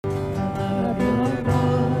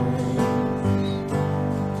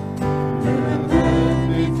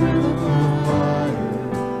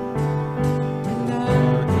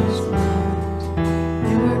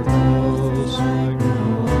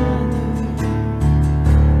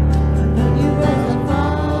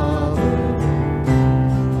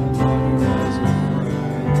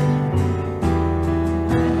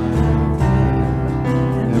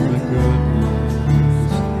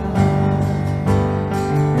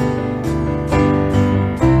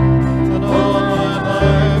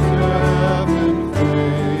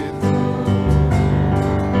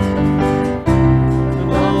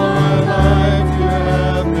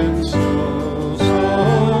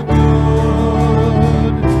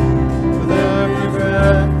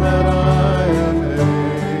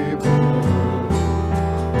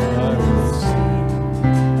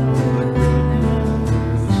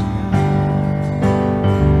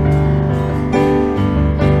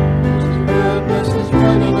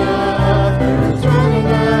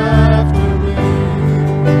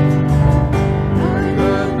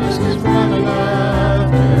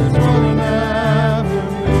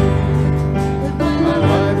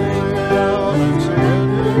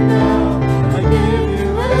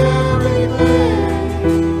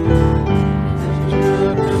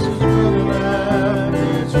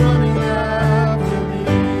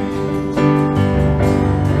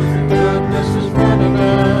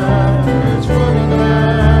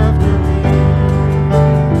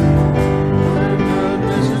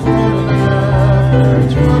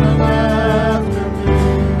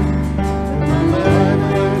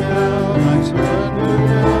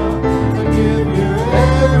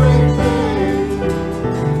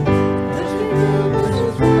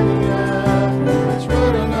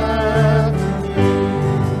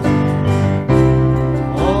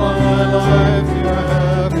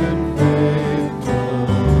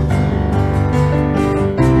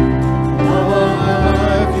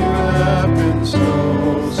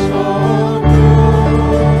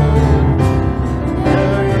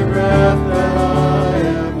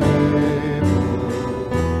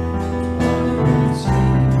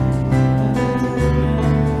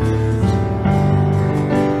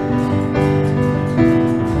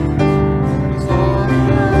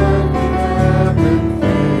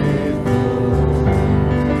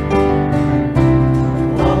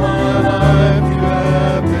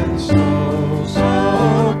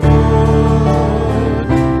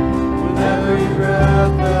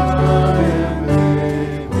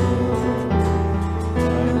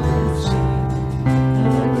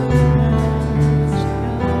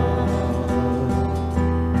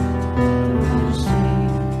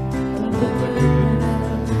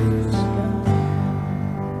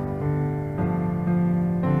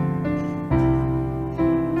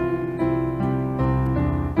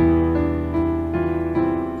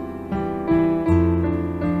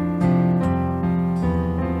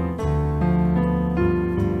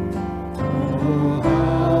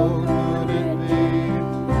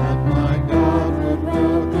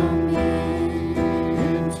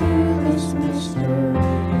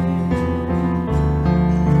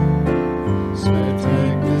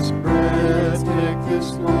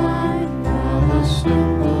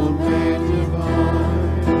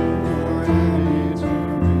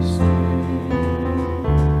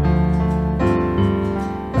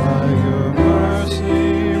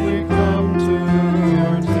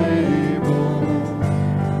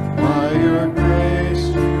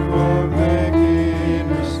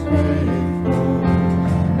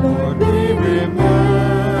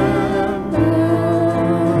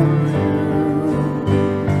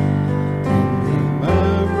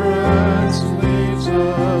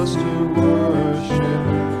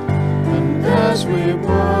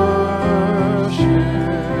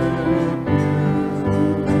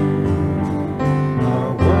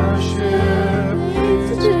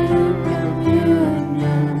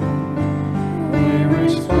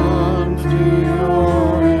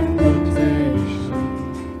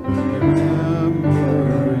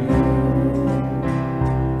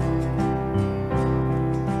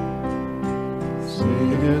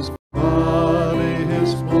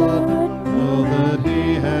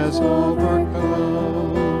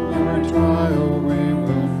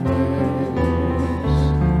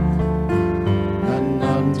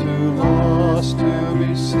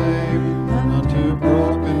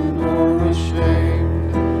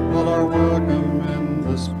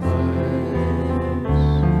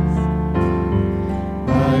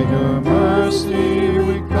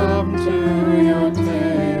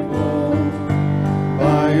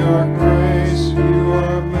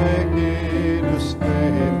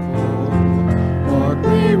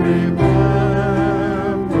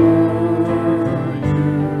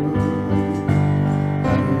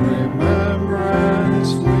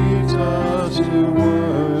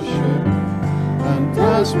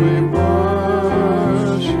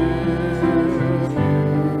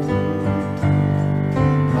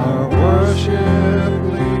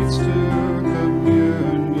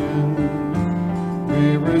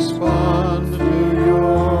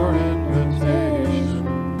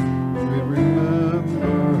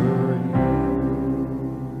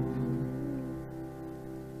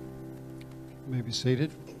Be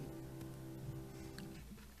seated.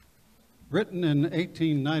 Written in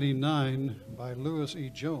 1899 by Lewis E.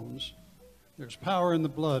 Jones, There's Power in the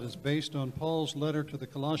Blood is based on Paul's letter to the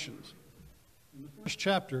Colossians. In the first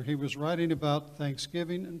chapter, he was writing about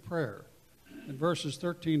thanksgiving and prayer. In verses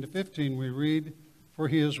 13 to 15, we read, "For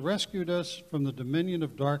he has rescued us from the dominion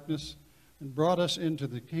of darkness and brought us into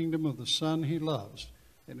the kingdom of the Son he loves,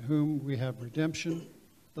 in whom we have redemption,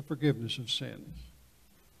 the forgiveness of sins."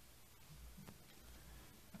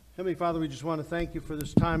 Heavenly Father, we just want to thank you for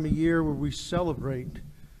this time of year where we celebrate.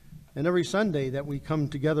 And every Sunday that we come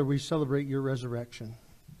together, we celebrate your resurrection.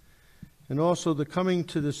 And also the coming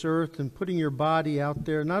to this earth and putting your body out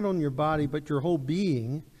there, not only your body, but your whole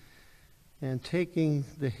being, and taking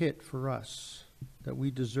the hit for us that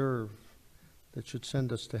we deserve, that should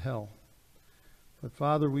send us to hell. But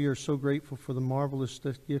Father, we are so grateful for the marvelous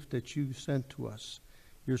gift that you sent to us,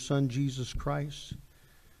 your Son, Jesus Christ,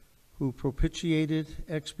 who propitiated,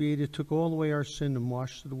 expiated, took all away our sin and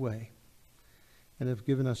washed it away, and have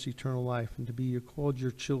given us eternal life, and to be called your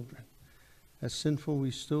children. As sinful we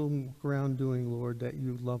still walk around doing, Lord, that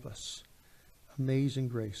you love us. Amazing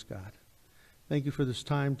grace, God. Thank you for this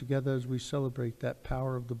time together as we celebrate that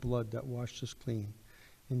power of the blood that washed us clean.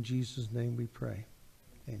 In Jesus' name we pray.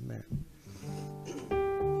 Amen.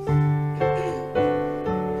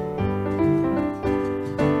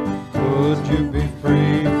 Would you be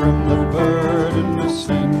free from the burden of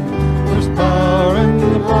sin? There's power in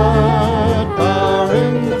the blood, power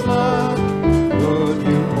in the blood. Would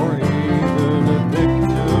you for evil the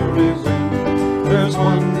victory win? There's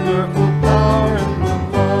wonderful power in the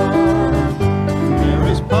blood. There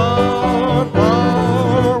is power,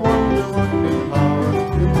 power, wonder-working power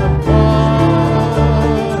in the blood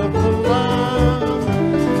of the Lamb.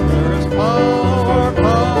 There is power,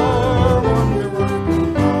 power, wonder-working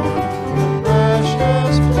power in the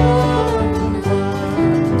precious blood of the Lamb.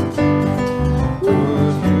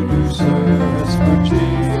 Would you do service for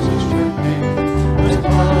Jesus your King? There's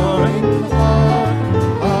power in the blood,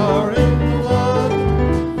 power in the blood.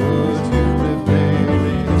 Would you live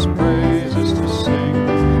daily His praises to sing?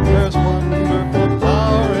 There's wonderful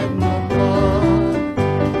power in the blood.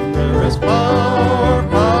 There is power,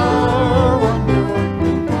 power,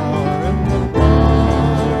 wonder-working power in the blood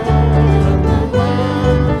of the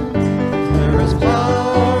Lamb. There is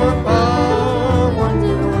power, power,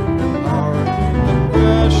 wonder-working power in the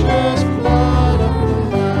precious blood of the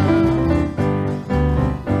Lamb.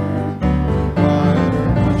 Whiter,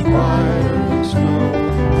 much whiter than snow.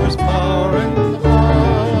 There's power in the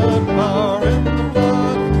blood, power in the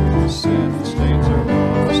blood. Sin stains are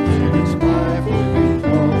lost in its life-giving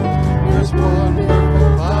flow. There's wonderful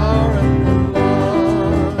power in the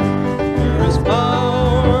blood. There is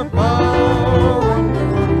power, power,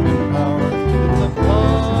 wonder-working power in the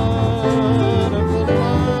blood of the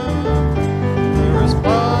Lamb. There is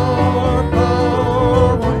power,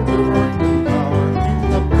 power, wonder-working power in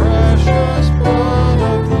the precious blood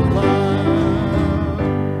of the Lamb.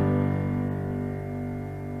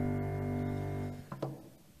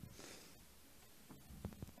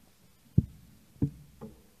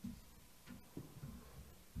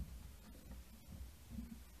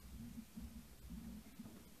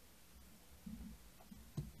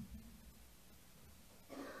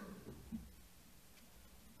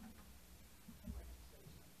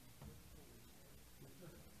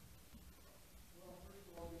 Well, first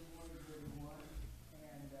of all, good morning to everyone.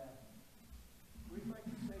 And we'd like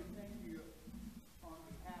to say thank you on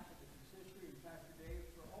behalf of the consistory and Pastor Dave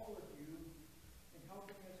for all of you in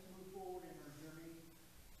helping us move forward in our journey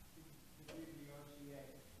to do the RCA.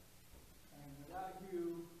 And without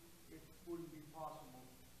you, it wouldn't be possible.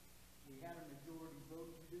 We had a majority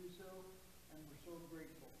vote to do so, and we're so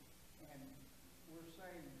grateful. And we're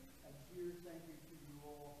saying a dear thank you to you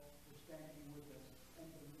all for standing with us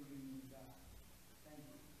and believing in God. Thank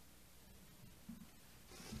you.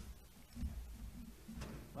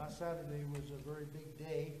 Last Saturday was a very big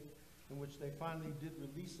day in which they finally did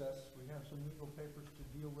release us. We have some legal papers to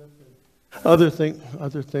deal with and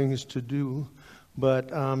other things to do.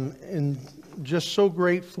 But and just so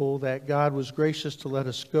grateful that God was gracious to let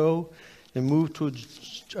us go and move to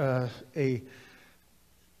a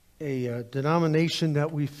denomination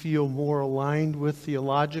that we feel more aligned with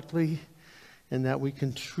theologically, and that we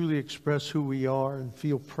can truly express who we are and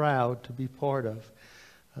feel proud to be part of.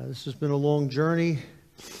 This has been a long journey.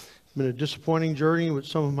 It's been a disappointing journey with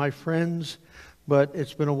some of my friends, but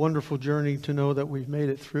it's been a wonderful journey to know that we've made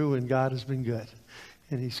it through and God has been good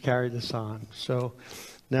and He's carried us on. So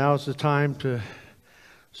now is the time to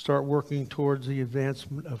start working towards the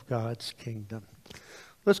advancement of God's kingdom.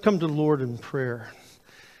 Let's come to the Lord in prayer.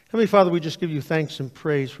 Heavenly Father, we just give you thanks and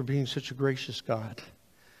praise for being such a gracious God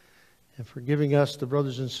and for giving us the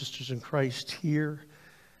brothers and sisters in Christ here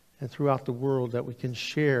and throughout the world that we can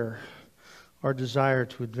share our desire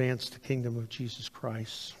to advance the kingdom of Jesus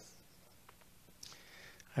Christ.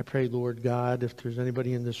 I pray, Lord God, if there's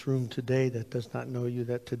anybody in this room today that does not know you,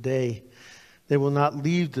 that today they will not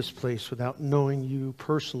leave this place without knowing you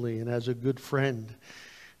personally and as a good friend,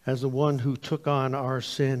 as the one who took on our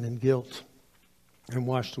sin and guilt and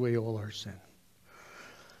washed away all our sin.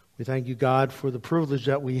 We thank you, God, for the privilege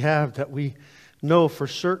that we have, that we know for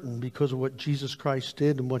certain because of what Jesus Christ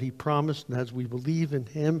did and what he promised, and as we believe in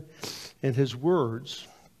him and his words,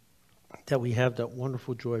 that we have that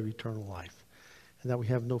wonderful joy of eternal life and that we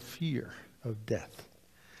have no fear of death.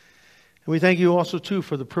 And we thank you also, too,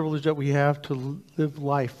 for the privilege that we have to live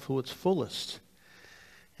life to its fullest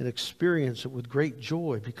and experience it with great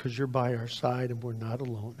joy because you're by our side and we're not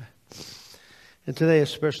alone. And today,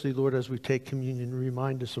 especially, Lord, as we take communion,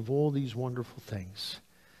 remind us of all these wonderful things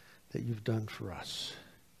that you've done for us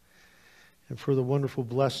and for the wonderful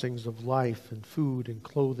blessings of life and food and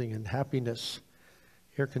clothing and happiness,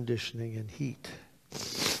 air conditioning and heat.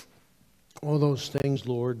 All those things,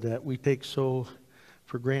 Lord, that we take so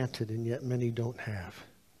for granted and yet many don't have.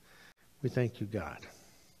 We thank you, God.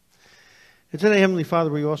 And today, Heavenly Father,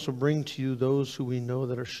 we also bring to you those who we know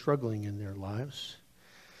that are struggling in their lives.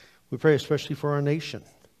 We pray especially for our nation.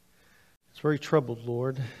 It's very troubled,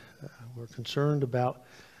 Lord. We're concerned about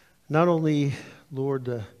not only, Lord,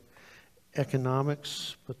 the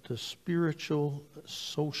economics, but the spiritual,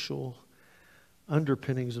 social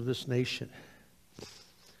underpinnings of this nation.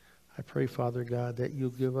 I pray, Father God, that you'll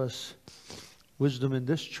give us wisdom in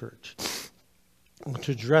this church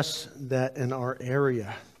to address that in our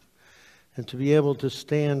area and to be able to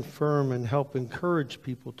stand firm and help encourage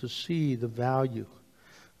people to see the value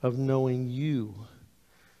of knowing you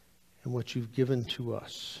and what you've given to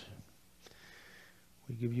us.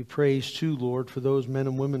 We give you praise too, Lord, for those men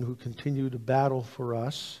and women who continue to battle for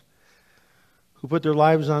us, who put their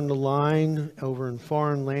lives on the line over in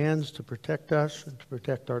foreign lands to protect us and to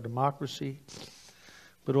protect our democracy,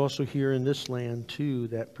 but also here in this land too,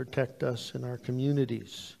 that protect us in our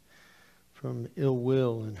communities from ill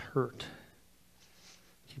will and hurt.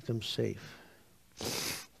 Keep them safe.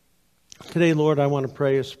 Today, Lord, I want to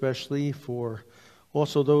pray especially for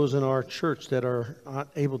also those in our church that are not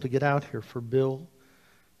able to get out here, for Bill,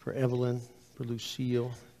 for Evelyn, for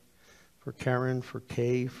Lucille, for Karen, for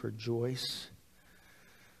Kay, for Joyce.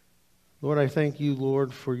 Lord, I thank you,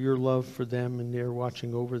 Lord, for your love for them and their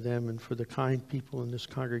watching over them and for the kind people in this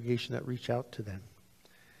congregation that reach out to them.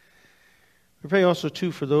 We pray also,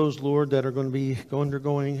 too, for those, Lord, that are going to be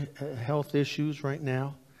undergoing health issues right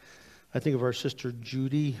now. I think of our sister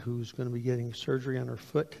Judy, who's going to be getting surgery on her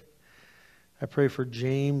foot. I pray for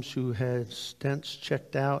James, who had stents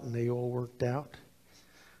checked out and they all worked out.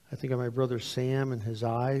 I think of my brother Sam and his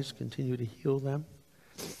eyes. Continue to heal them.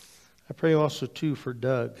 I pray also, too, for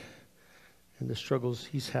Doug and the struggles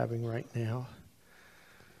he's having right now.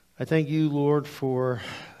 I thank you, Lord, for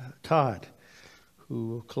Todd,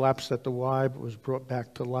 who collapsed at the Y but was brought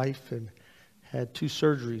back to life and had 2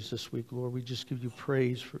 surgeries this week. Lord, we just give you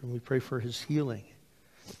praise and we pray for his healing.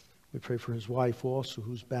 We pray for his wife also,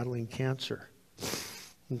 who's battling cancer.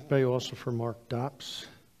 We pray also for Mark Dops.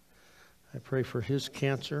 I pray for his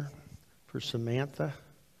cancer, for Samantha.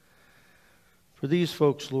 For these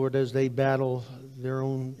folks, Lord, as they battle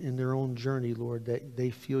in their own journey, Lord, that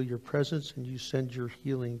they feel your presence and you send your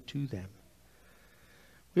healing to them.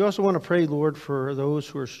 We also want to pray, Lord, for those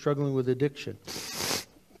who are struggling with addiction.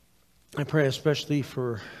 I pray especially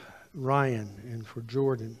for Ryan and for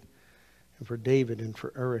Jordan and for David and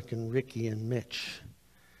for Eric and Ricky and Mitch.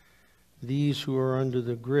 These who are under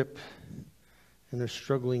the grip and are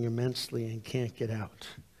struggling immensely and can't get out.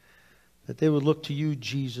 That they would look to you,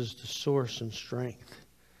 Jesus, the source and strength.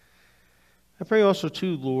 I pray also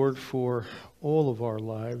too, Lord, for all of our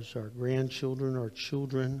lives, our grandchildren, our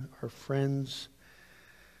children, our friends.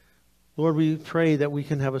 Lord, we pray that we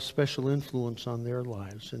can have a special influence on their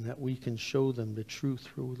lives and that we can show them the truth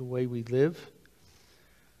through the way we live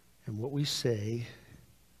and what we say,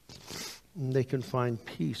 and they can find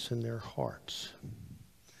peace in their hearts.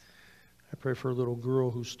 I pray for a little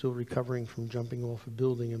girl who's still recovering from jumping off a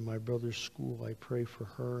building in my brother's school. I pray for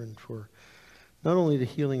her and for not only the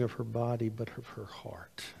healing of her body, but of her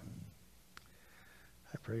heart.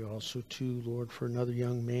 I pray also, too, Lord, for another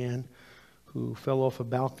young man who fell off a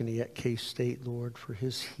balcony at K-State, Lord, for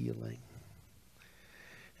his healing.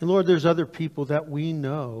 And Lord, there's other people that we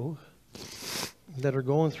know that are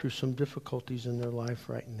going through some difficulties in their life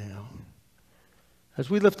right now. As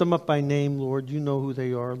we lift them up by name, Lord, you know who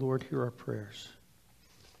they are. Lord, hear our prayers.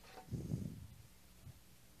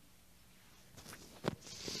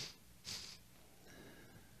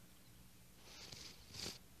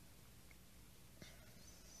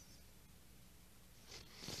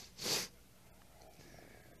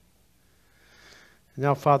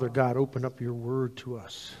 Now, Father God, open up your word to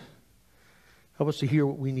us. Help us to hear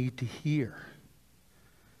what we need to hear,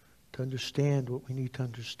 to understand what we need to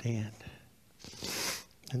understand,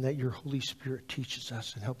 and that your Holy Spirit teaches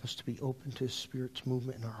us and help us to be open to His Spirit's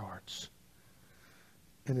movement in our hearts.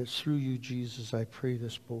 And it's through you, Jesus, I pray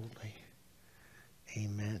this boldly.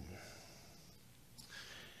 Amen.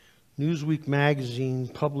 Newsweek magazine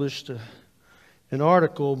published an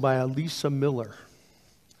article by Elisa Miller.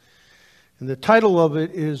 And the title of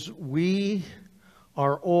it is, "We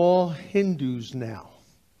Are All Hindus Now."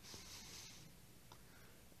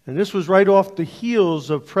 And this was right off the heels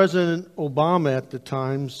of President Obama at the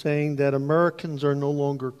time saying that Americans are no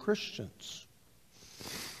longer Christians.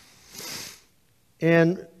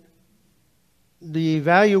 And the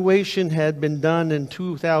evaluation had been done in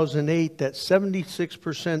 2008 that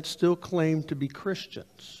 76% still claimed to be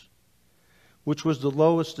Christians, which was the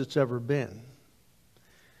lowest it's ever been.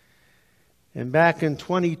 And back in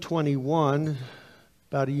 2021,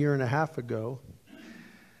 about a year and a half ago,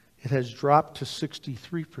 it has dropped to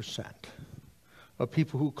 63% of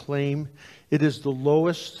people who claim it is the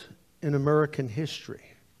lowest in American history.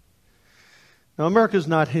 Now, America is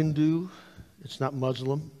not Hindu, it's not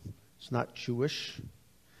Muslim, it's not Jewish.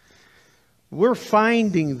 We're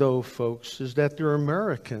finding, though, folks, is that there are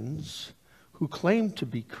Americans who claim to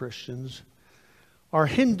be Christians are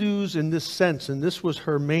Hindus in this sense, and this was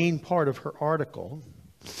her main part of her article,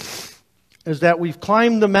 is that we've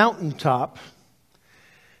climbed the mountaintop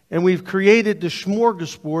and we've created the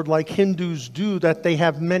smorgasbord like Hindus do, that they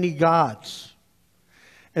have many gods.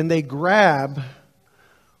 And they grab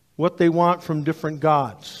what they want from different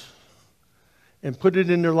gods and put it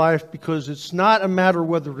in their life, because it's not a matter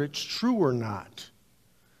whether it's true or not.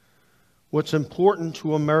 What's important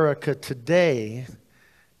to America today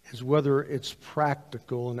is whether it's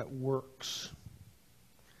practical and it works.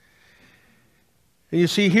 And you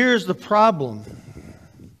see, here's the problem.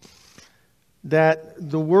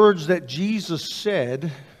 That the words that Jesus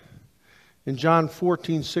said in John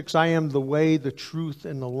 14:6, "I am the way, the truth,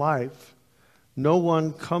 and the life. No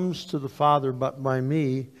one comes to the Father but by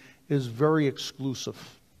me," is very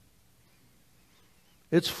exclusive.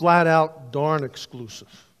 It's flat out darn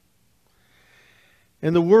exclusive.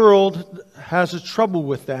 And the world has a trouble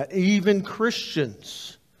with that. Even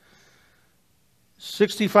Christians.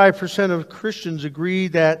 65% of Christians agree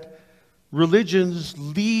that religions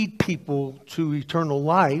lead people to eternal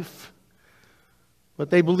life, but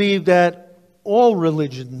they believe that all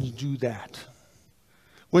religions do that.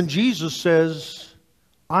 When Jesus says,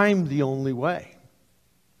 "I'm the only way."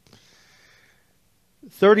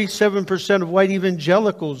 37% of white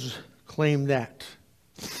evangelicals claim that.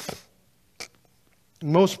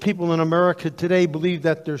 Most people in America today believe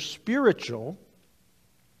that they're spiritual,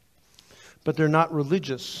 but they're not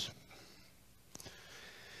religious.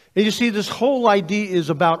 And you see, this whole idea is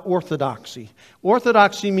about orthodoxy.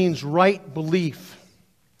 Orthodoxy means right belief.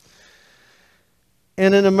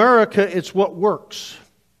 And in America, it's what works.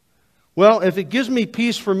 Well, if it gives me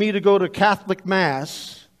peace for me to go to Catholic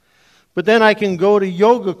Mass, but then I can go to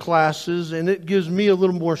yoga classes and it gives me a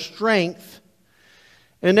little more strength,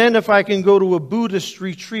 and then if I can go to a Buddhist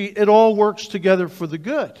retreat, it all works together for the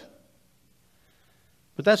good.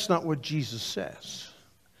 But that's not what Jesus says.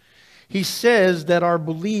 He says that our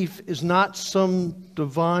belief is not some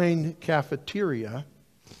divine cafeteria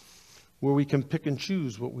where we can pick and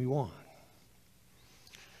choose what we want.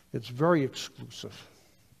 It's very exclusive.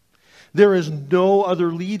 There is no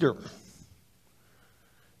other leader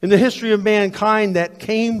in the history of mankind that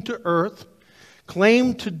came to earth,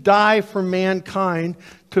 claimed to die for mankind,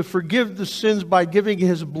 to forgive the sins by giving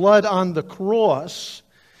His blood on the cross,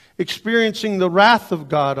 experiencing the wrath of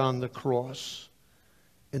God on the cross,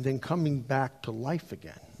 and then coming back to life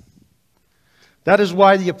again. That is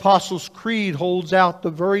why the Apostles' Creed holds out the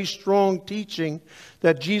very strong teaching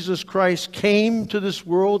that Jesus Christ came to this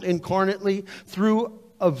world incarnately through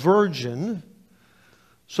a virgin,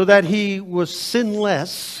 so that He was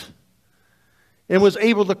sinless and was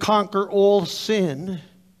able to conquer all sin.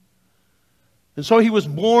 And so He was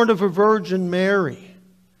born of a Virgin Mary,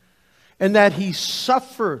 and that He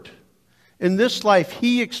suffered in this life.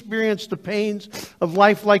 He experienced the pains of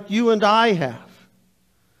life like you and I have.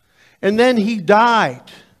 And then He died.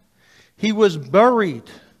 He was buried.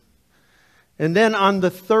 And then on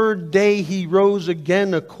the third day he rose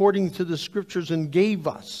again according to the Scriptures and gave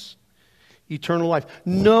us eternal life.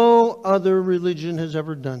 No other religion has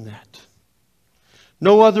ever done that.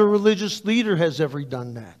 No other religious leader has ever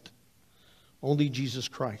done that. Only Jesus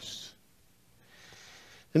Christ.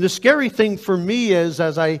 And the scary thing for me is,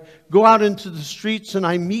 as I go out into the streets and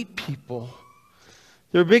I meet people,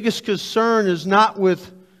 their biggest concern is not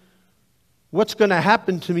with what's going to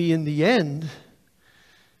happen to me in the end,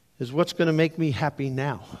 is what's going to make me happy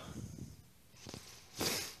now.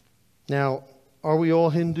 Now, are we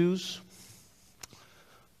all Hindus?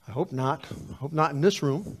 I hope not. I hope not in this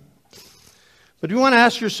room. But you want to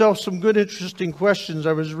ask yourself some good, interesting questions.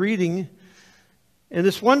 I was reading, and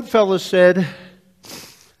this one fellow said,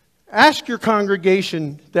 ask your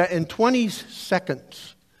congregation that in 20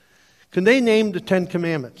 seconds, can they name the 10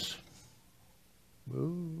 Commandments?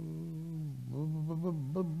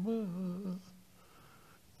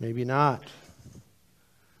 Maybe not.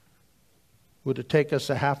 Would it take us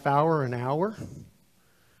a half hour, an hour?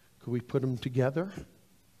 Could we put them together?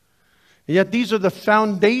 And yet these are the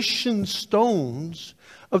foundation stones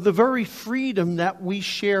of the very freedom that we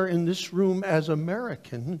share in this room as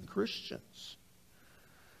American Christians.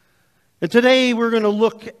 And today we're going to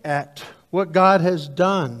look at what God has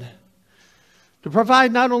done to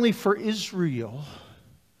provide not only for Israel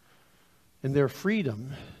and their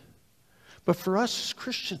freedom, but for us as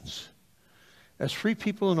Christians, as free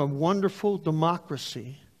people in a wonderful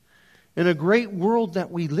democracy, in a great world that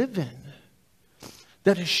we live in,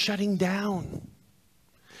 that is shutting down.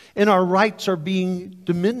 And our rights are being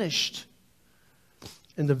diminished.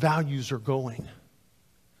 And the values are going.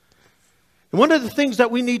 And one of the things that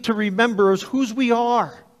we need to remember is whose we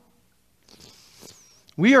are.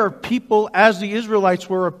 We are people, as the Israelites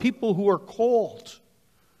were, a people who are called.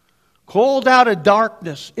 Called out of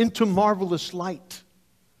darkness into marvelous light.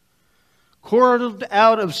 Called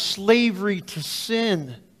out of slavery to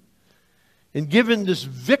sin. And given this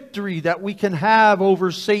victory that we can have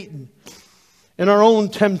over Satan and our own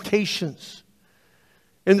temptations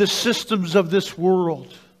and the systems of this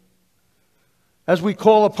world. As we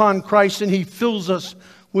call upon Christ and He fills us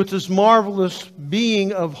with this marvelous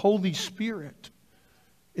being of Holy Spirit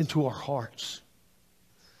into our hearts.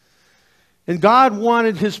 And God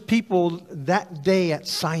wanted His people that day at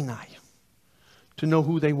Sinai to know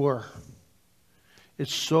who they were.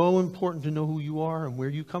 It's so important to know who you are and where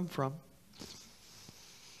you come from.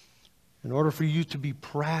 In order for you to be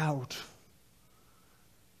proud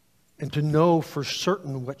and to know for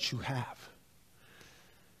certain what you have.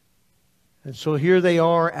 And so here they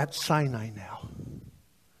are at Sinai now.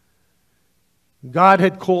 God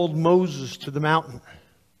had called Moses to the mountain.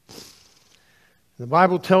 The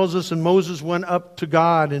Bible tells us, and Moses went up to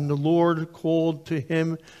God, and the Lord called to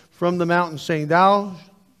him from the mountain, saying,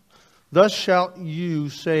 Thus shalt you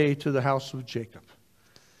say to the house of Jacob,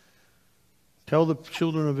 tell the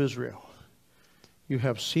children of Israel, you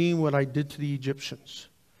have seen what I did to the Egyptians,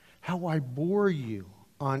 how I bore you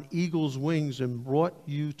on eagle's wings and brought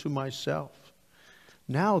you to myself.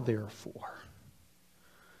 Now, therefore,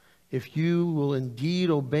 if you will indeed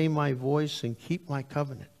obey my voice and keep my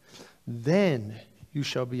covenant, then you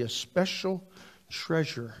shall be a special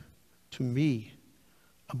treasure to me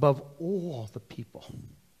above all the people.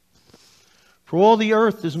 For all the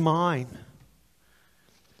earth is mine,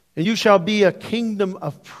 and you shall be a kingdom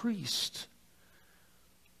of priests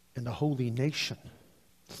and a holy nation.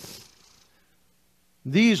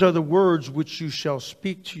 These are the words which you shall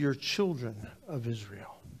speak to your children of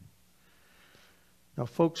Israel. Now,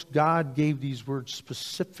 folks, God gave these words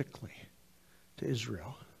specifically to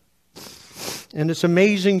Israel. And it's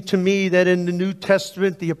amazing to me that in the New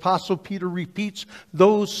Testament, the Apostle Peter repeats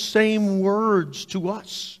those same words to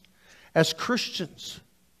us as Christians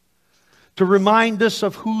to remind us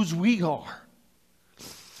of whose we are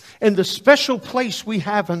and the special place we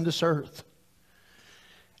have on this earth.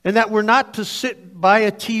 And that we're not to sit by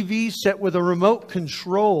a TV set with a remote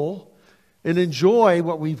control and enjoy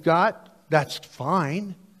what we've got. That's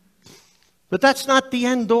fine. But that's not the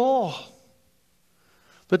end all.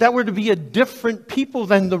 But that we're to be a different people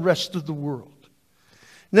than the rest of the world.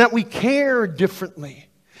 And that we care differently.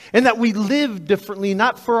 And that we live differently,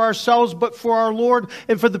 not for ourselves, but for our Lord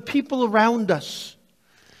and for the people around us.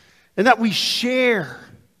 And that we share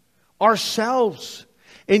ourselves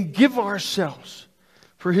and give ourselves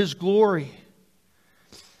for His glory.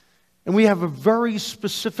 And we have a very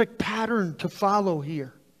specific pattern to follow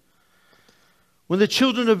here. When the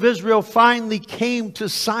children of Israel finally came to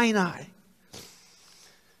Sinai,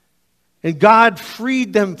 and God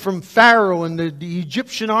freed them from Pharaoh, and the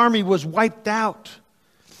Egyptian army was wiped out.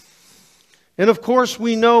 And of course,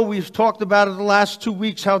 we know, we've talked about it the last 2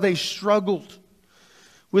 weeks, how they struggled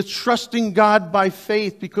with trusting God by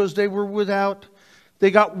faith because they were without,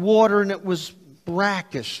 they got water and it was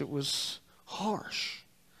brackish, it was harsh.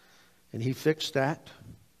 And He fixed that.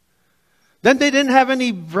 Then they didn't have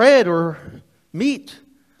any bread or meat.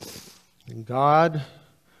 And God,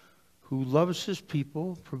 who loves His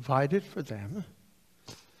people, provided for them.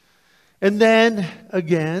 And then,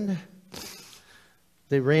 again,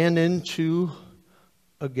 they ran into,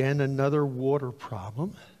 again, another water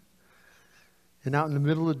problem. And out in the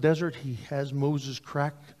middle of the desert, He has Moses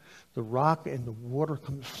crack the rock and the water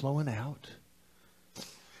comes flowing out.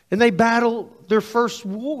 And they battle their first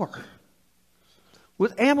war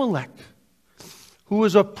with Amalek, who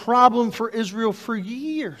was a problem for Israel for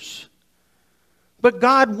years. But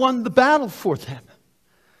God won the battle for them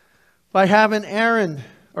by having Aaron,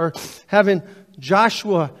 or having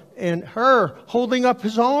Joshua and Hur holding up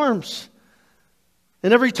his arms.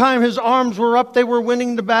 And every time his arms were up, they were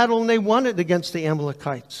winning the battle and they won it against the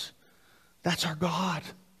Amalekites. That's our God.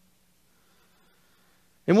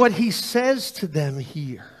 And what He says to them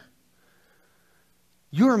here,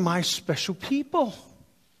 you're my special people.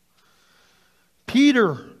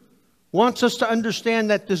 Peter wants us to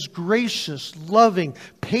understand that this gracious, loving,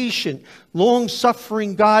 patient,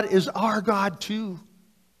 long-suffering God is our God too.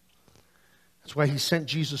 That's why He sent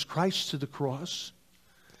Jesus Christ to the cross.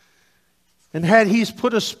 And He's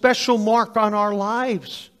put a special mark on our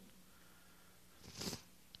lives.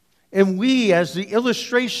 And we, as the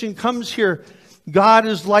illustration comes here, God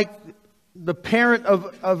is like the parent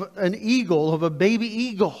of an eagle, of a baby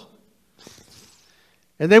eagle.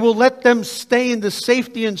 And they will let them stay in the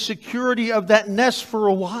safety and security of that nest for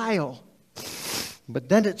a while. But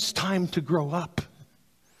then it's time to grow up.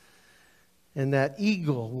 And that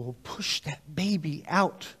eagle will push that baby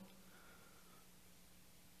out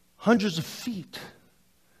hundreds of feet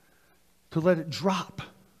to let it drop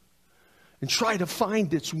and try to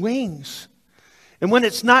find its wings. And when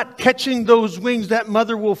it's not catching those wings, that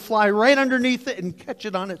mother will fly right underneath it and catch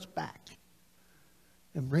it on its back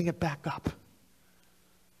and bring it back up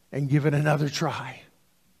and give it another try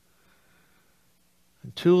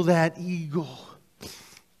until that eagle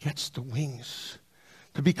gets the wings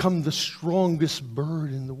to become the strongest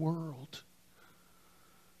bird in the world.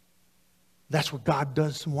 That's what God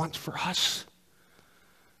does and wants for us.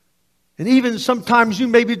 And even sometimes you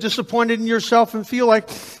may be disappointed in yourself and feel like,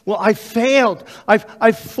 well, I failed.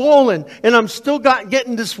 I've fallen. And I'm still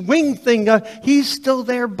getting this wing thing. He's still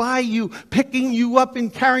there by you, picking you up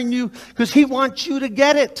and carrying you because He wants you to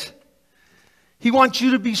get it. He wants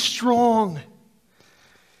you to be strong.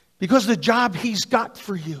 Because the job He's got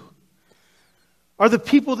for you are the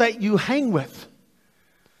people that you hang with.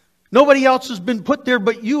 Nobody else has been put there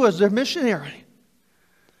but you as a missionary.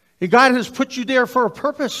 And God has put you there for a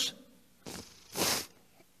purpose.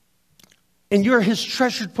 And you're His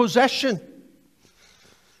treasured possession.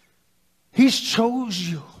 He's chose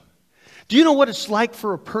you. Do you know what it's like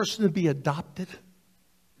for a person to be adopted?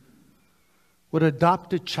 What an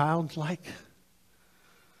adopted child's like?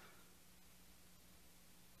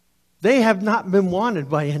 They have not been wanted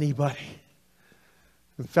by anybody.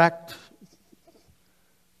 In fact,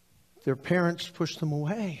 their parents pushed them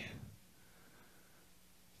away.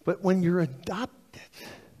 But when you're adopted,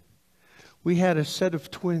 we had a set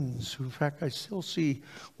of twins who, in fact, I still see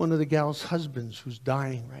one of the gal's husbands who's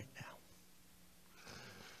dying right now.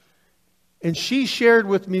 And she shared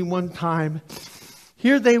with me one time,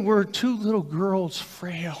 here they were, two little girls,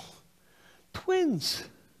 frail, twins.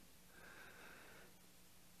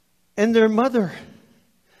 And their mother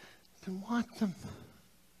didn't want them.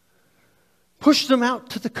 Pushed them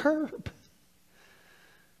out to the curb.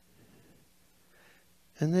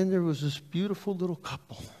 And then there was this beautiful little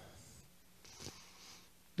couple.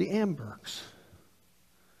 The Ambergs.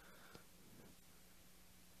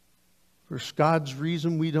 For God's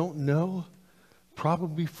reason we don't know,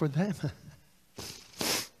 probably for them.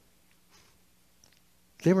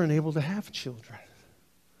 They weren't able to have children.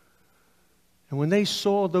 And when they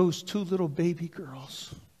saw those two little baby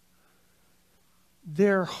girls,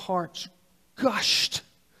 their hearts gushed.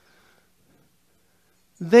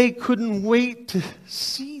 They couldn't wait to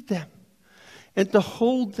see them and to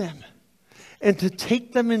hold them and to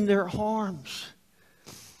take them in their arms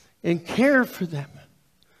and care for them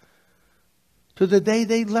to the day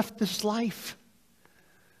they left this life.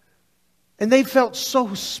 And they felt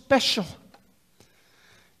so special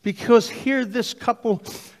because here this couple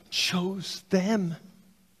chose them.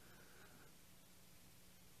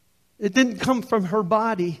 It didn't come from her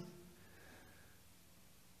body.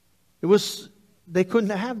 They couldn't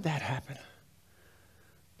have that happen.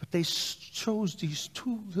 But But they chose these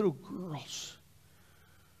two little girls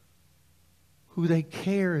who they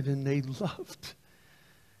cared and they loved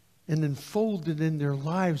and enfolded in their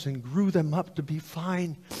lives and grew them up to be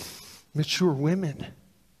fine, mature women.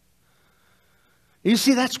 You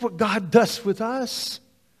see, that's what God does with us.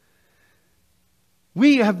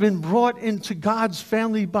 We have been brought into God's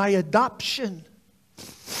family by adoption.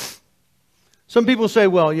 Some people say,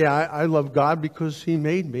 well, yeah, I love God because He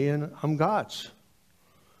made me and I'm God's.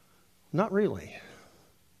 Not really.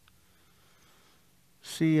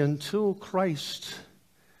 See, until Christ,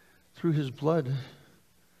 through His blood,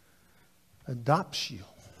 adopts you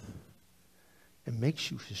and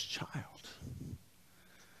makes you His child,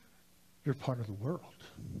 you're part of the world.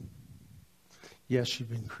 Yes,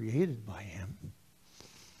 you've been created by Him,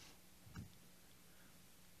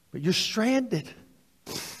 but you're stranded.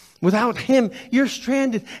 Without Him, you're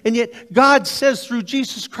stranded. And yet God says through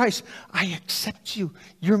Jesus Christ, I accept you.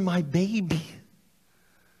 You're my baby.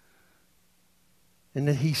 And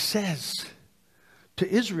then He says to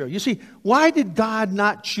Israel, you see, why did God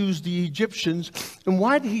not choose the Egyptians? And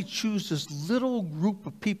why did He choose this little group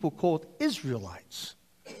of people called Israelites?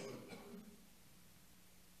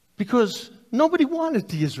 Because nobody wanted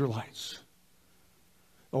the Israelites.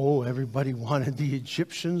 Oh, everybody wanted the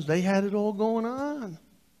Egyptians. They had it all going on.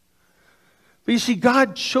 But you see,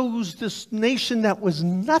 God chose this nation that was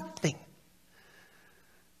nothing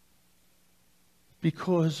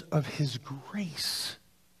because of His grace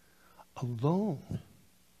alone.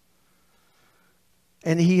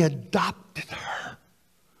 And He adopted her.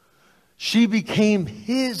 She became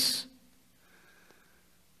His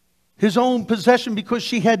own possession because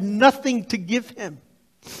she had nothing to give Him,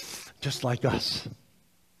 just like us.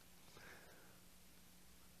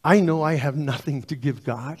 I know I have nothing to give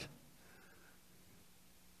God.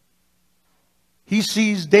 He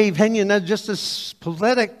sees Dave Henyon as just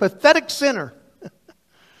a pathetic sinner.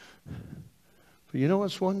 But you know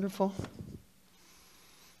what's wonderful?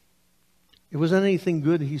 It wasn't anything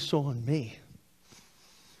good He saw in me.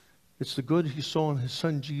 It's the good He saw in His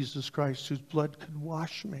Son, Jesus Christ, whose blood could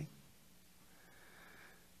wash me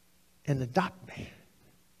and adopt me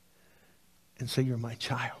and say, you're my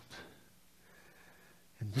child.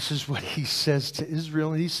 And this is what He says to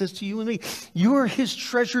Israel, and He says to you and me, you are His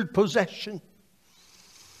treasured possession.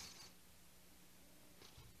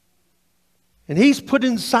 And He's put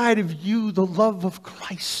inside of you the love of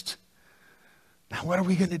Christ. Now what are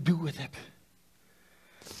we going to do with it?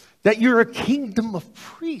 That you're a kingdom of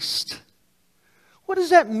priests. What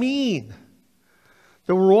does that mean?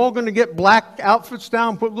 That we're all going to get black outfits now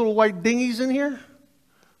and put little white dinghies in here?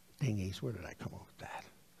 Dinghies, where did I come up with that?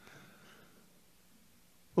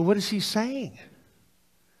 Well, what is He saying?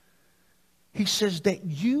 He says that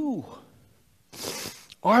you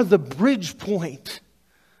are the bridge point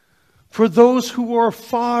for those who are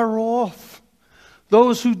far off,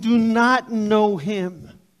 those who do not know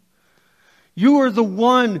Him. You are the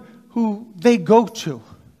one who they go to.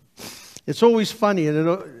 It's always funny,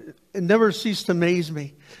 and it never ceases to amaze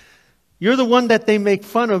me. You're the one that they make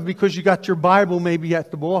fun of because you got your Bible maybe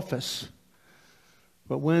at the office.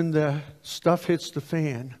 But when the stuff hits the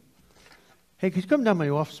fan, hey, could you come down to my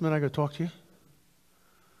office a minute? I got to talk to you.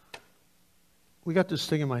 We got this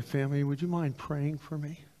thing in my family. Would you mind praying for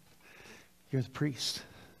me? You're the priest.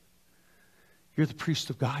 You're the priest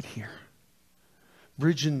of God here.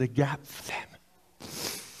 Bridging the gap for them.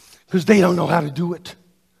 Because they don't know how to do it.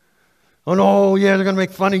 Oh, no, yeah, they're going to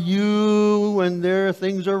make fun of you when their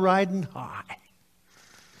things are riding high.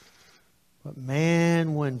 But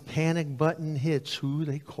man, when panic button hits, who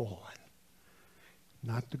they calling?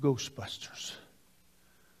 Not the Ghostbusters.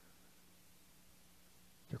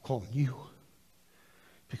 They're calling you.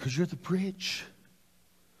 Because you're the bridge.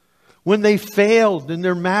 When they failed in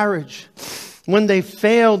their marriage, when they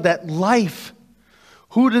failed at life,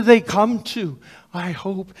 who do they come to? I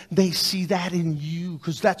hope they see that in you,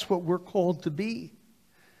 because that's what we're called to be.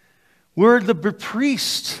 We're the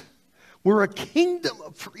priest. We're a kingdom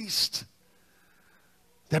of priests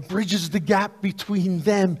that bridges the gap between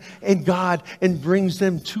them and God and brings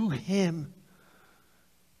them to Him.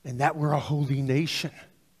 And that we're a holy nation.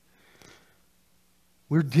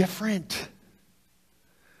 We're different.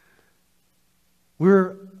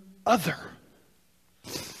 We're other.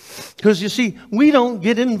 Because you see, we don't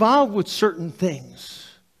get involved with certain things.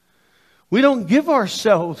 We don't give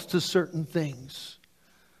ourselves to certain things.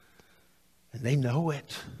 And they know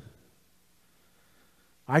it.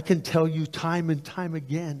 I can tell you time and time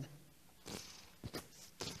again,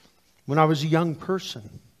 when I was a young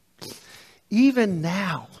person, even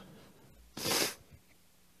now,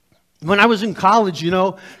 When I was in college,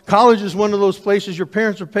 college is one of those places your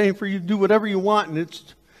parents are paying for you to do whatever you want, and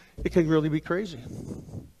it can really be crazy.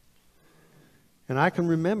 And I can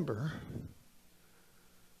remember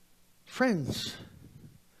friends,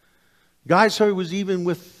 guys who was even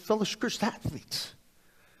with fellow Christian athletes.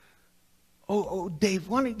 Oh, Dave,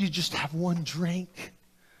 why don't you just have one drink?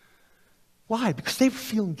 Why? Because they were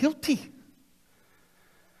feeling guilty.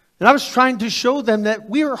 And I was trying to show them that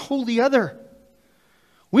we are wholly other.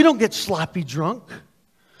 We don't get sloppy drunk.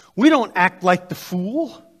 We don't act like the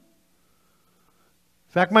fool.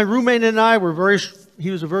 In fact, my roommate and I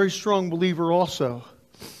he was a very strong believer also.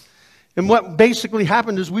 And what basically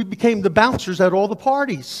happened is we became the bouncers at all the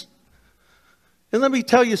parties. And let me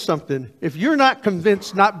tell you something. If you're not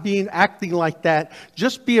convinced not acting like that,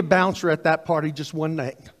 just be a bouncer at that party just one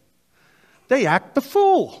night. They act the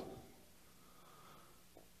fool.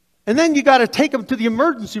 And then you got to take them to the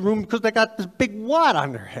emergency room because they got this big wad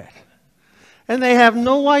on their head. And they have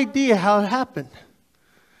no idea how it happened.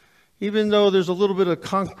 Even though there's a little bit of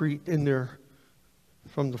concrete in there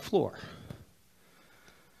from the floor.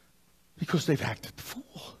 Because they've acted the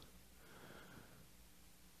fool.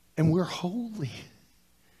 And we're holy.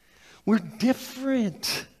 We're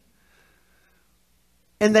different.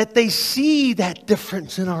 And that they see that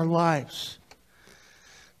difference in our lives.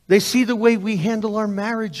 They see the way we handle our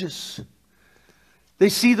marriages. They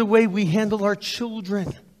see the way we handle our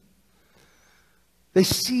children. They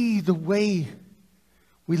see the way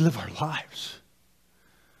we live our lives.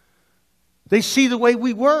 They see the way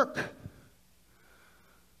we work.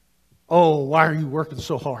 Oh, why are you working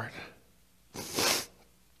so hard?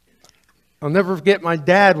 I'll never forget, my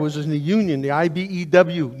dad was in the union, the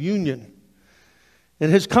IBEW union.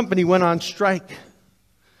 And his company went on strike.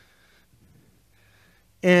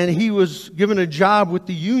 And he was given a job with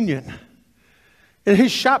the union. And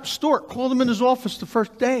his shop steward called him in his office the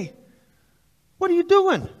first day. What are you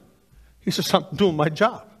doing? He says, I'm doing my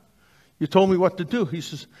job. You told me what to do. He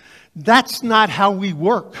says, that's not how we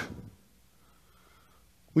work.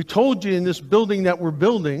 We told you in this building that we're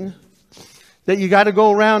building that you got to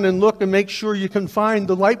go around and look and make sure you can find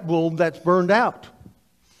the light bulb that's burned out.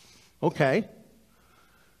 Okay.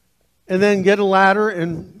 And then get a ladder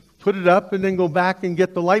and put it up and then go back and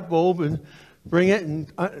get the light bulb and bring it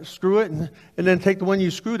and screw it and then take the one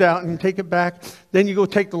you screwed out and take it back. Then you go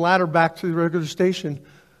take the ladder back to the regular station.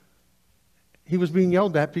 He was being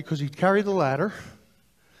yelled at because he'd carry the ladder,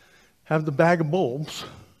 have the bag of bulbs,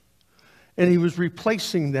 and he was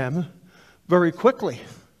replacing them very quickly.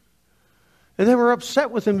 And they were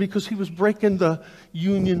upset with him because he was breaking the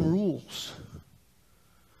union rules.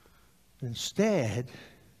 Instead,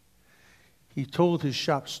 he told his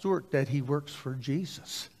shop steward that he works for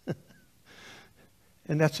Jesus.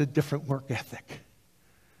 And that's a different work ethic.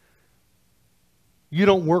 You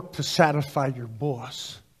don't work to satisfy your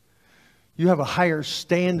boss. You have a higher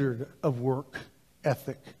standard of work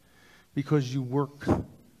ethic because you work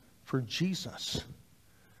for Jesus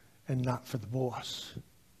and not for the boss.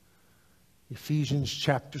 Ephesians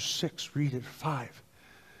chapter 6, read it, 5.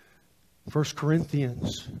 1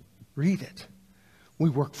 Corinthians, read it. We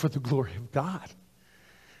work for the glory of God.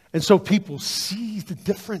 And so people see the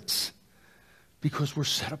difference because we're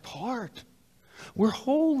set apart. We're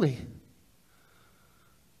holy.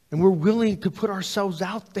 And we're willing to put ourselves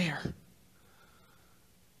out there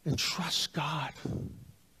and trust God.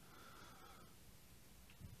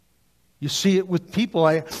 You see it with people.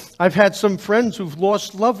 I've had some friends who've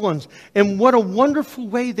lost loved ones, and what a wonderful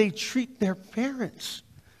way they treat their parents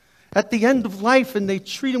at the end of life, and they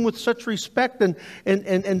treat them with such respect, and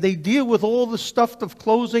they deal with all the stuff of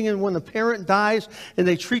closing, and when a parent dies, and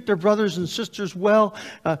they treat their brothers and sisters well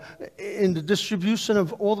in the distribution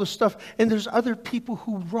of all the stuff. And there's other people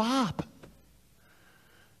who rob.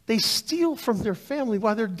 They steal from their family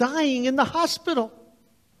while they're dying in the hospital.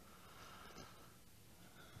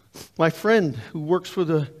 My friend who works for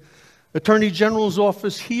the Attorney General's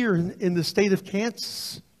office here in the state of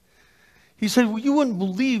Kansas, he said, well, you wouldn't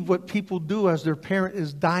believe what people do as their parent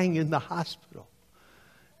is dying in the hospital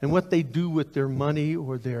and what they do with their money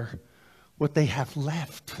or what they have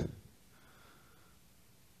left,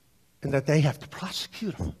 and that they have to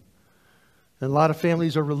prosecute them. And a lot of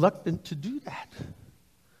families are reluctant to do that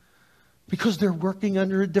because they're working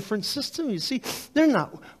under a different system. You see, they're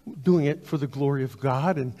not doing it for the glory of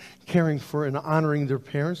God and caring for and honoring their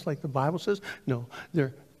parents like the Bible says. No,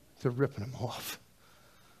 they're ripping them off.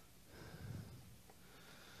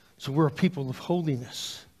 So we're a people of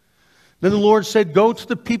holiness. Then the Lord said, go to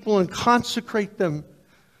the people and consecrate them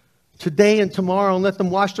today and tomorrow and let them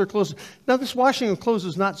wash their clothes. Now, this washing of clothes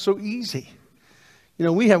is not so easy. You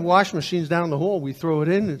know, we have wash machines down the hall. We throw it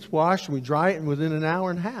in, it's washed, and we dry it within an hour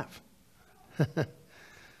and a half. They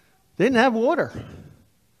didn't have water.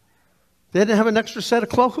 They didn't have an extra set of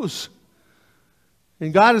clothes.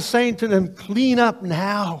 And God is saying to them, clean up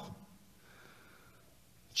now.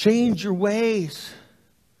 Change your ways.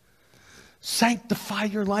 Sanctify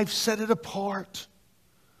your life. Set it apart.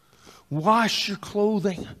 Wash your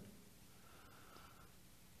clothing.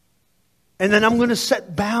 And then I'm going to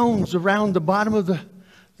set bounds around the bottom of the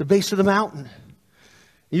base of the mountain.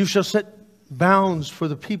 You shall set bounds for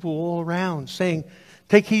the people all around, saying,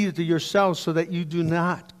 take heed to yourselves so that you do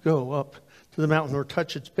not go up to the mountain or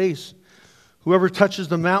touch its base. Whoever touches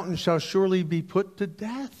the mountain shall surely be put to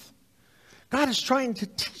death. God is trying to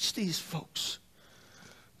teach these folks.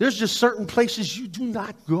 There's just certain places you do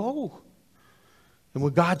not go. And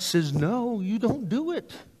when God says no, you don't do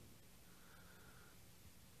it.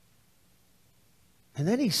 And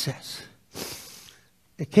then he says,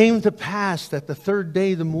 it came to pass that the third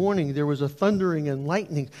day of the morning there was a thundering and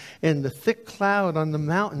lightning and the thick cloud on the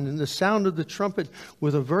mountain and the sound of the trumpet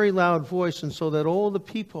with a very loud voice, and so that all the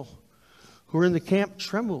people who were in the camp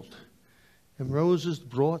trembled. And Moses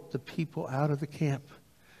brought the people out of the camp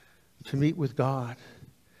to meet with God.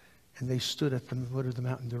 And they stood at the foot of the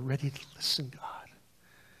mountain. They're ready to listen, God.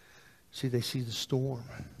 See, they see the storm.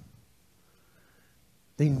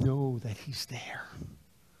 They know that he's there.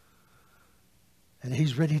 And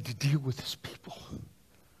he's ready to deal with his people.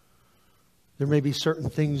 There may be certain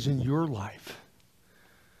things in your life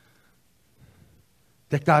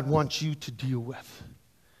that God wants you to deal with.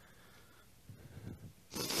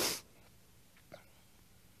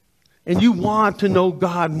 And you want to know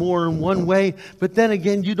God more in one way, but then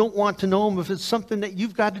again, you don't want to know him if it's something that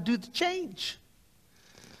you've got to do to change.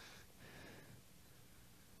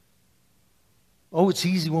 Oh, it's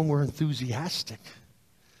easy when we're enthusiastic.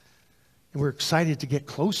 And we're excited to get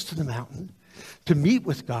close to the mountain, to meet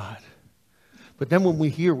with God. But then when we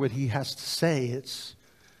hear what he has to say, it's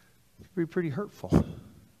pretty hurtful.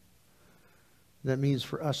 That means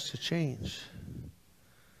for us to change.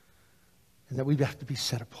 And that we have to be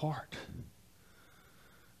set apart.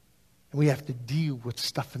 And we have to deal with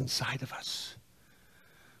stuff inside of us.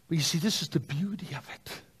 But you see, this is the beauty of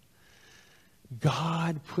it.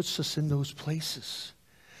 God puts us in those places,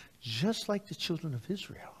 just like the children of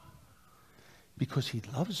Israel, because he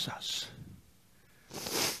loves us.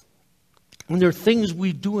 And there are things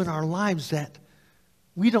we do in our lives that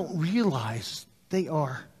we don't realize they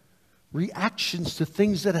are reactions to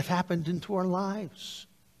things that have happened into our lives.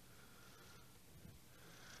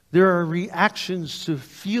 There are reactions to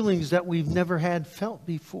feelings that we've never had felt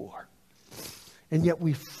before. And yet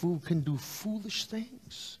we can do foolish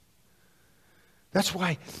things. That's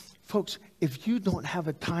why, folks, if you don't have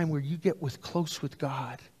a time where you get close with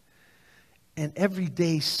God and every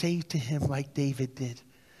day say to him like David did,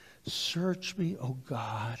 search me, O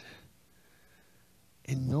God,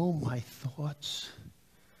 and know my thoughts.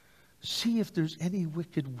 See if there's any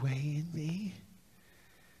wicked way in me.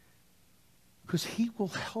 Because he will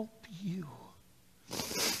help you.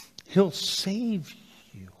 He'll save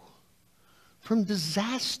you from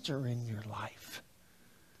disaster in your life.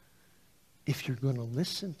 If you're going to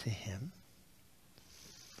listen to him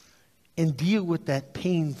and deal with that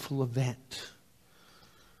painful event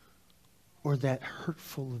or that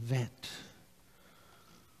hurtful event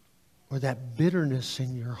or that bitterness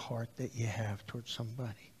in your heart that you have towards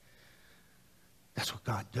somebody. That's what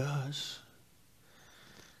God does.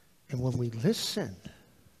 And when we listen,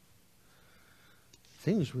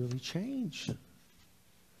 things really change.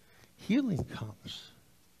 Healing comes.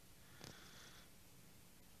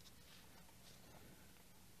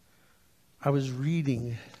 I was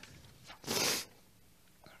reading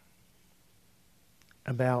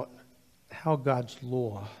about how God's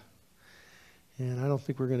law, and I don't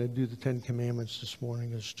think we're going to do the 10 Commandments this morning.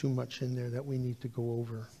 There's too much in there that we need to go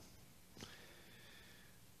over.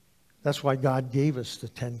 That's why God gave us the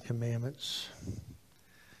 10 Commandments.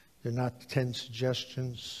 They're not the 10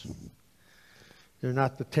 suggestions. They're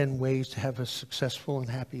not the 10 ways to have a successful and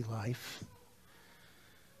happy life.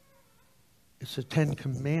 It's the 10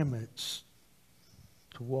 Commandments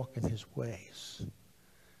to walk in his ways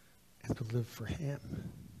and to live for him.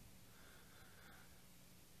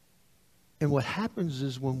 And what happens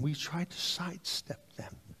is when we try to sidestep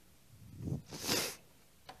them,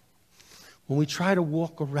 when we try to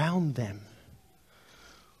walk around them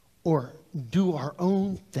or do our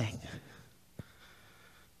own thing,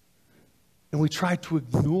 and we try to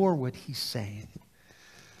ignore what he's saying,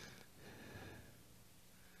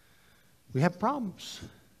 we have problems.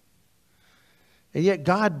 And yet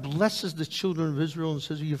God blesses the children of Israel and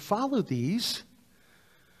says, you follow these,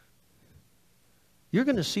 You're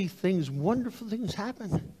going to see things, wonderful things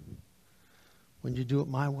happen when you do it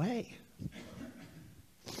my way.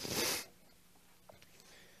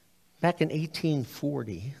 Back in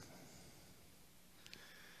 1840,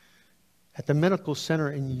 at the medical center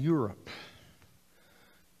in Europe,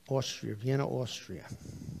 Austria, Vienna, Austria,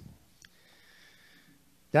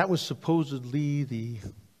 that was supposedly the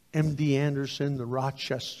M.D. Anderson, the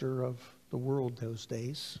Rochester of the world those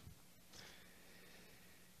days.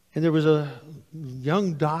 And there was a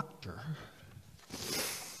young doctor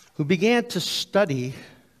who began to study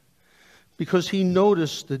because he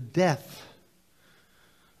noticed the death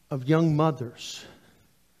of young mothers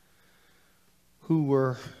who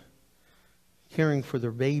were caring for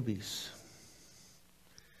their babies.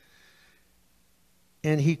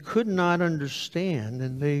 And he could not understand,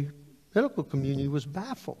 and the medical community was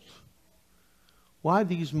baffled, why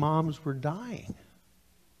these moms were dying.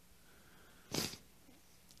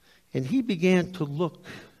 And he began to look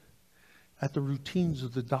at the routines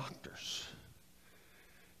of the doctors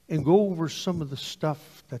and go over some of the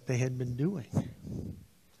stuff that they had been doing.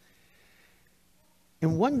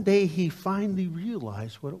 And one day he finally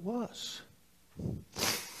realized what it was.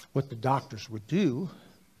 What the doctors would do,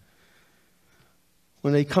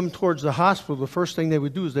 when they come towards the hospital, the first thing they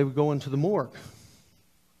would do is they would go into the morgue.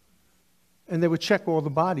 And they would check all the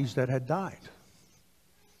bodies that had died.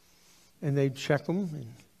 And they'd check them and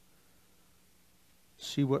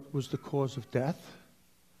see what was the cause of death.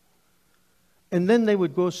 And then they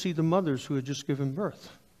would go see the mothers who had just given birth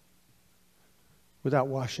without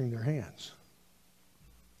washing their hands.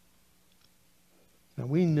 Now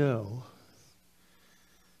we know,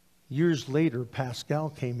 years later, Pascal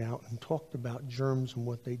came out and talked about germs and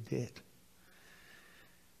what they did.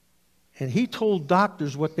 And he told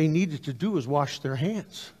doctors what they needed to do was wash their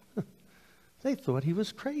hands. They thought he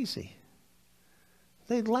was crazy.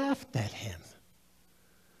 They laughed at him.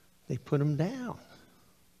 They put him down.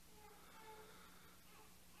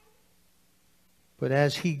 But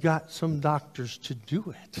as he got some doctors to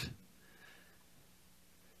do it,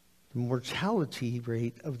 the mortality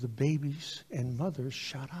rate of the babies and mothers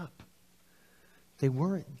shot up. They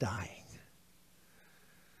weren't dying.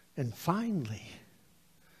 And finally,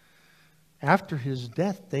 after his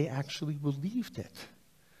death, they actually believed it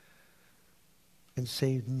and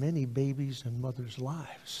saved many babies and mothers'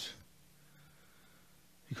 lives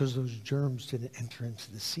because those germs didn't enter into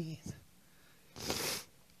the scene.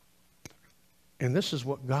 And this is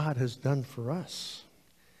what God has done for us.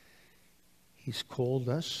 He's called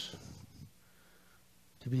us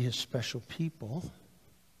to be His special people.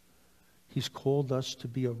 He's called us to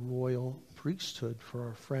be a royal priesthood for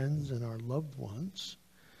our friends and our loved ones.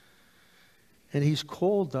 And He's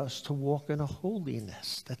called us to walk in a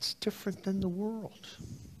holiness that's different than the world.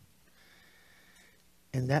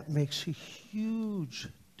 And that makes a huge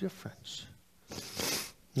difference,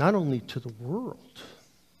 not only to the world,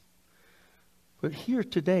 but here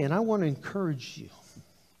today. And I want to encourage you.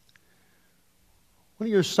 One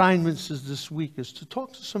of your assignments is this week is to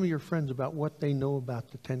talk to some of your friends about what they know about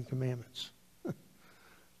the Ten Commandments.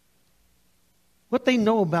 What they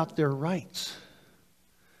know about their rights.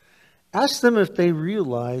 Ask them if they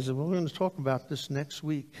realize, and we're going to talk about this next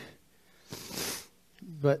week,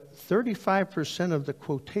 but 35% of the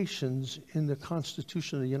quotations in the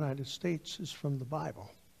Constitution of the United States is from the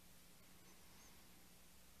Bible.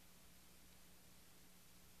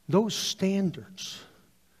 Those standards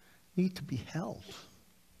need to be held.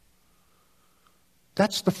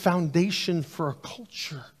 That's the foundation for a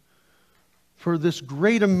culture, for this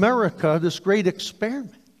great America, this great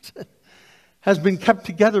experiment. Has been kept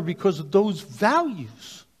together because of those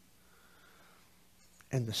values.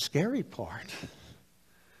 And the scary part,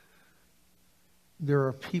 there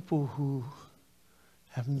are people who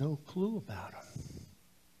have no clue about them.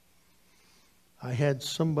 I had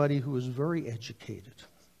somebody who was very educated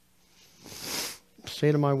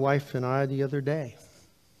say to my wife and I the other day,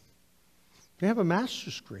 they have a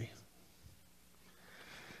master's degree.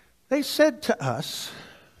 They said to us,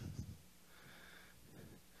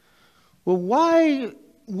 well, why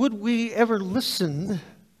would we ever listen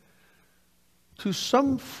to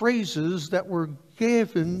some phrases that were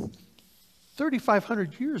given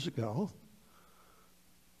 3,500 years ago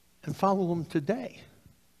and follow them today?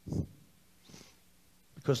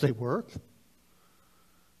 Because they work?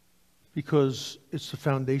 Because it's the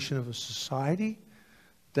foundation of a society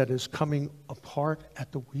that is coming apart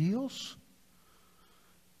at the wheels?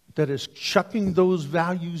 That is chucking those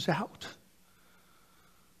values out?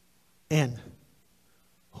 And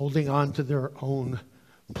holding on to their own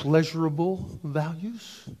pleasurable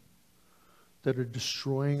values that are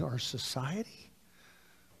destroying our society?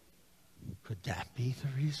 Could that be the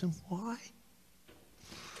reason why?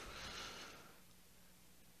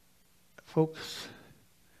 Folks,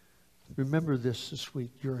 remember this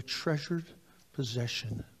week. You're a treasured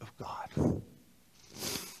possession of God.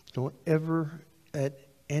 Don't ever let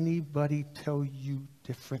anybody tell you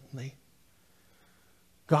differently.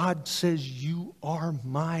 God says you are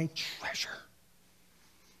my treasure.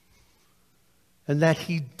 And that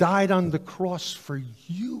He died on the cross for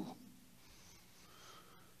you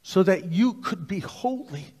so that you could be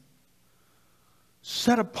holy,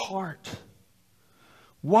 set apart,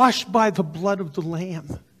 washed by the blood of the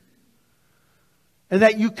Lamb, and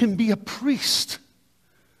that you can be a priest.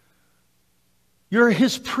 You're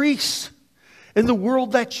His priest in the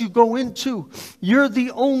world that you go into. You're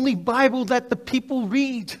the only Bible that the people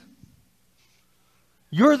read.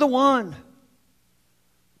 You're the one.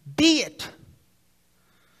 Be it.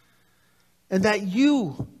 And that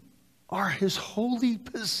you are His holy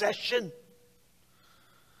possession.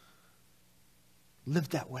 Live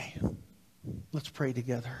that way. Let's pray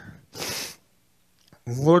together.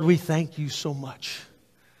 Lord, we thank you so much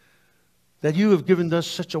that you have given us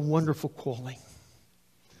such a wonderful calling.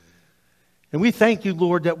 And we thank you,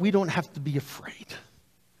 Lord, that we don't have to be afraid.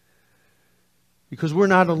 Because we're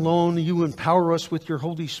not alone. You empower us with your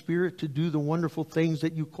Holy Spirit to do the wonderful things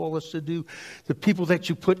that you call us to do. The people that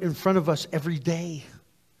you put in front of us every day.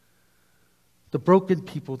 The broken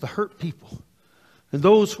people, the hurt people. And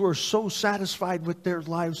those who are so satisfied with their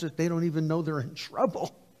lives that they don't even know they're in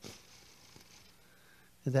trouble.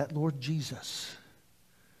 And that, Lord Jesus,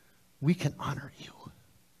 we can honor you.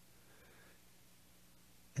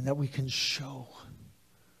 And that we can show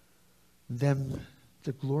them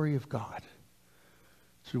the glory of God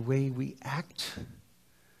through the way we act,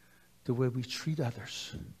 the way we treat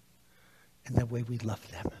others, and the way we love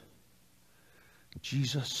them.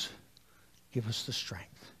 Jesus, give us the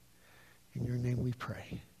strength. In your name we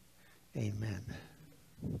pray. Amen.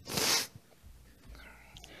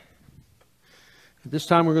 At this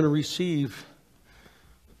time we're going to receive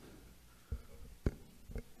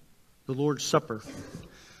the Lord's Supper.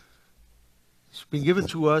 It's been given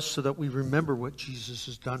to us so that we remember what Jesus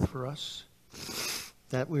has done for us.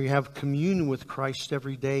 That we have communion with Christ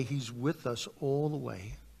every day. He's with us all the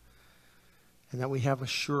way. And that we have a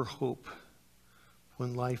sure hope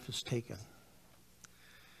when life is taken.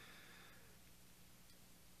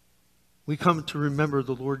 We come to remember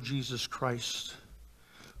the Lord Jesus Christ,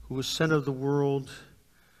 who was sent of the world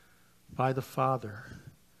by the Father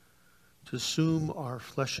to assume our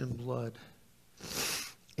flesh and blood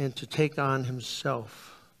and to take on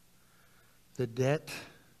Himself the debt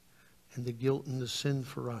and the guilt and the sin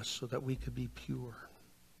for us so that we could be pure.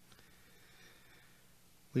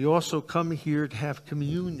 We also come here to have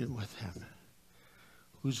communion with Him,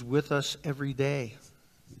 who's with us every day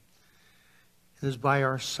and is by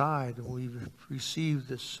our side when we receive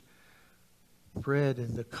this bread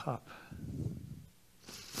and the cup.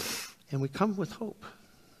 And we come with hope,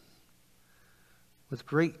 with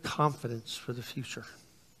great confidence for the future.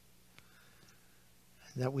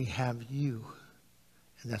 And that we have you,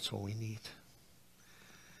 and that's all we need.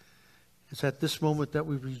 It's at this moment that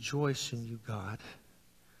we rejoice in you, God.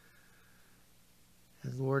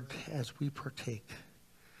 And Lord, as we partake,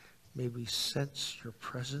 may we sense your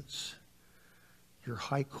presence, your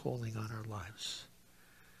high calling on our lives,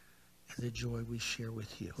 and the joy we share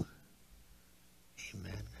with you.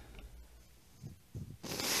 Amen.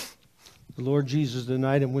 The Lord Jesus, the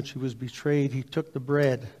night in which He was betrayed, He took the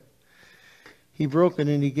bread. He broke it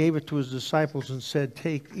and He gave it to His disciples and said,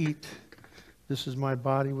 "Take, eat. This is my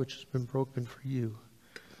body which has been broken for you.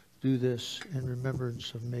 Do this in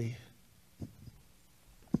remembrance of me."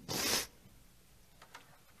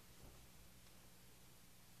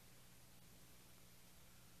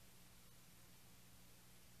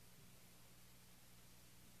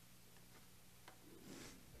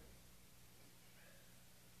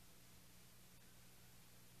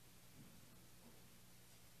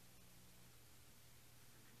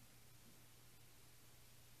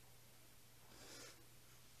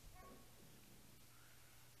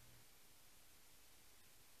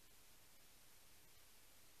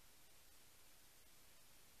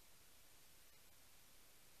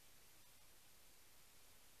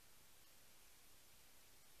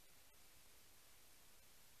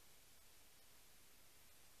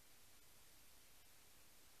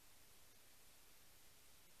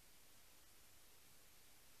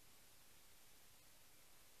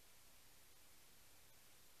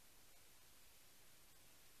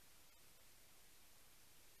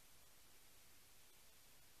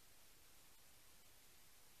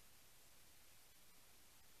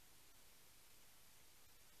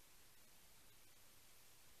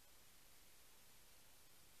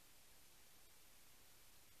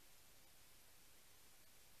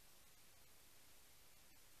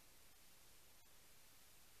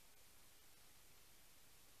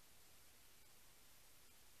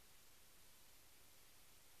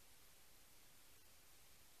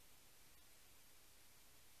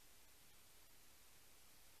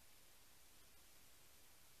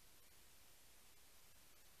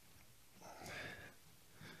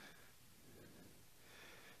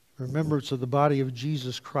 Remembrance of the body of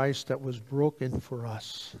Jesus Christ that was broken for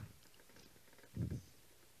us.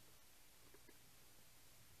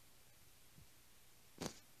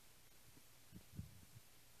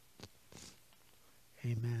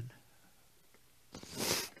 Amen.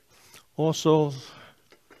 Also,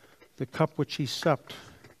 the cup which he supped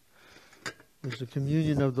was the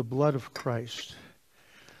communion of the blood of Christ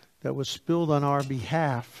that was spilled on our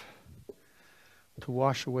behalf to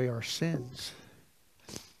wash away our sins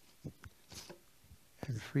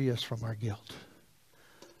and free us from our guilt.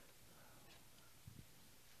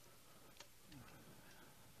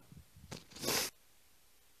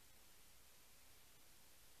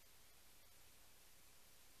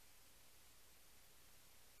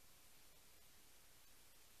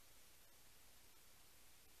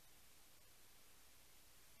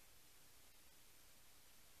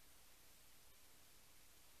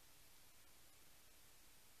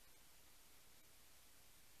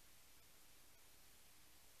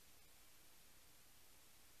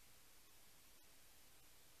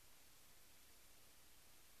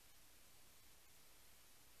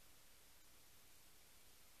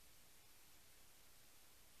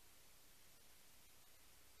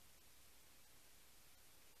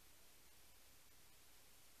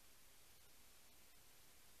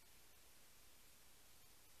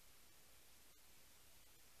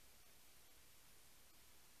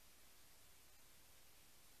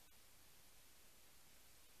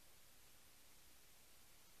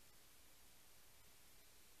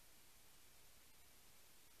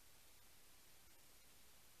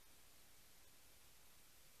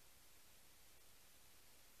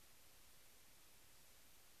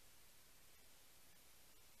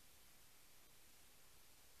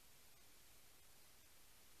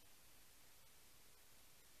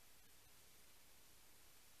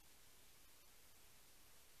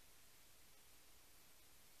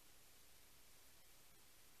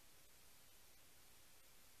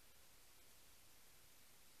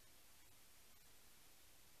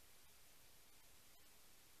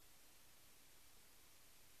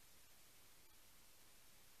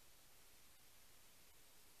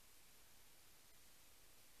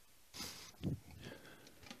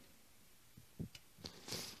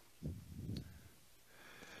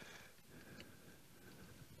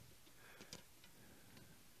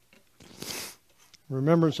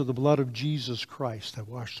 Remembrance of the blood of Jesus Christ that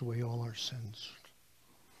washed away all our sins.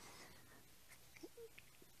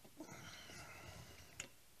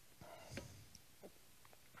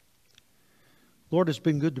 Lord, it's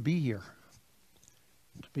been good to be here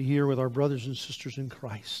with our brothers and sisters in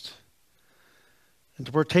Christ, and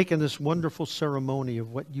to partake in this wonderful ceremony of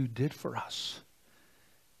what you did for us,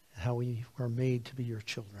 and how we are made to be your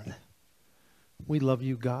children. We love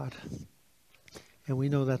you, God. And we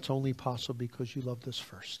know that's only possible because you loved us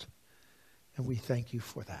first. And we thank you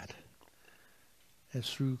for that. And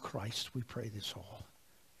through Christ we pray this all.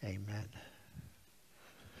 Amen.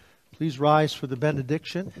 Please rise for the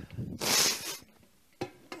benediction.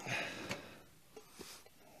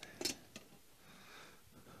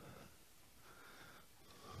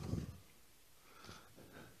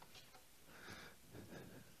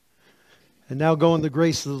 And now go in the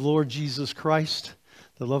grace of the Lord Jesus Christ.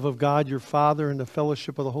 The love of God, your Father, and the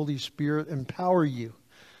fellowship of the Holy Spirit empower you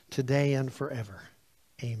today and forever.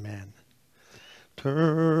 Amen.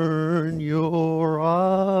 Turn your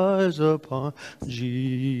eyes upon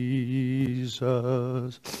Jesus.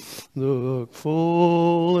 Look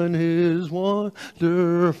full in his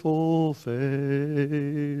wonderful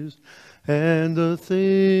face, and the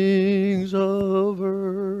things of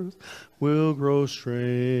earth will grow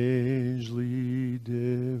strangely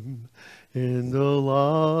dim in the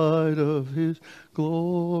light of his glory.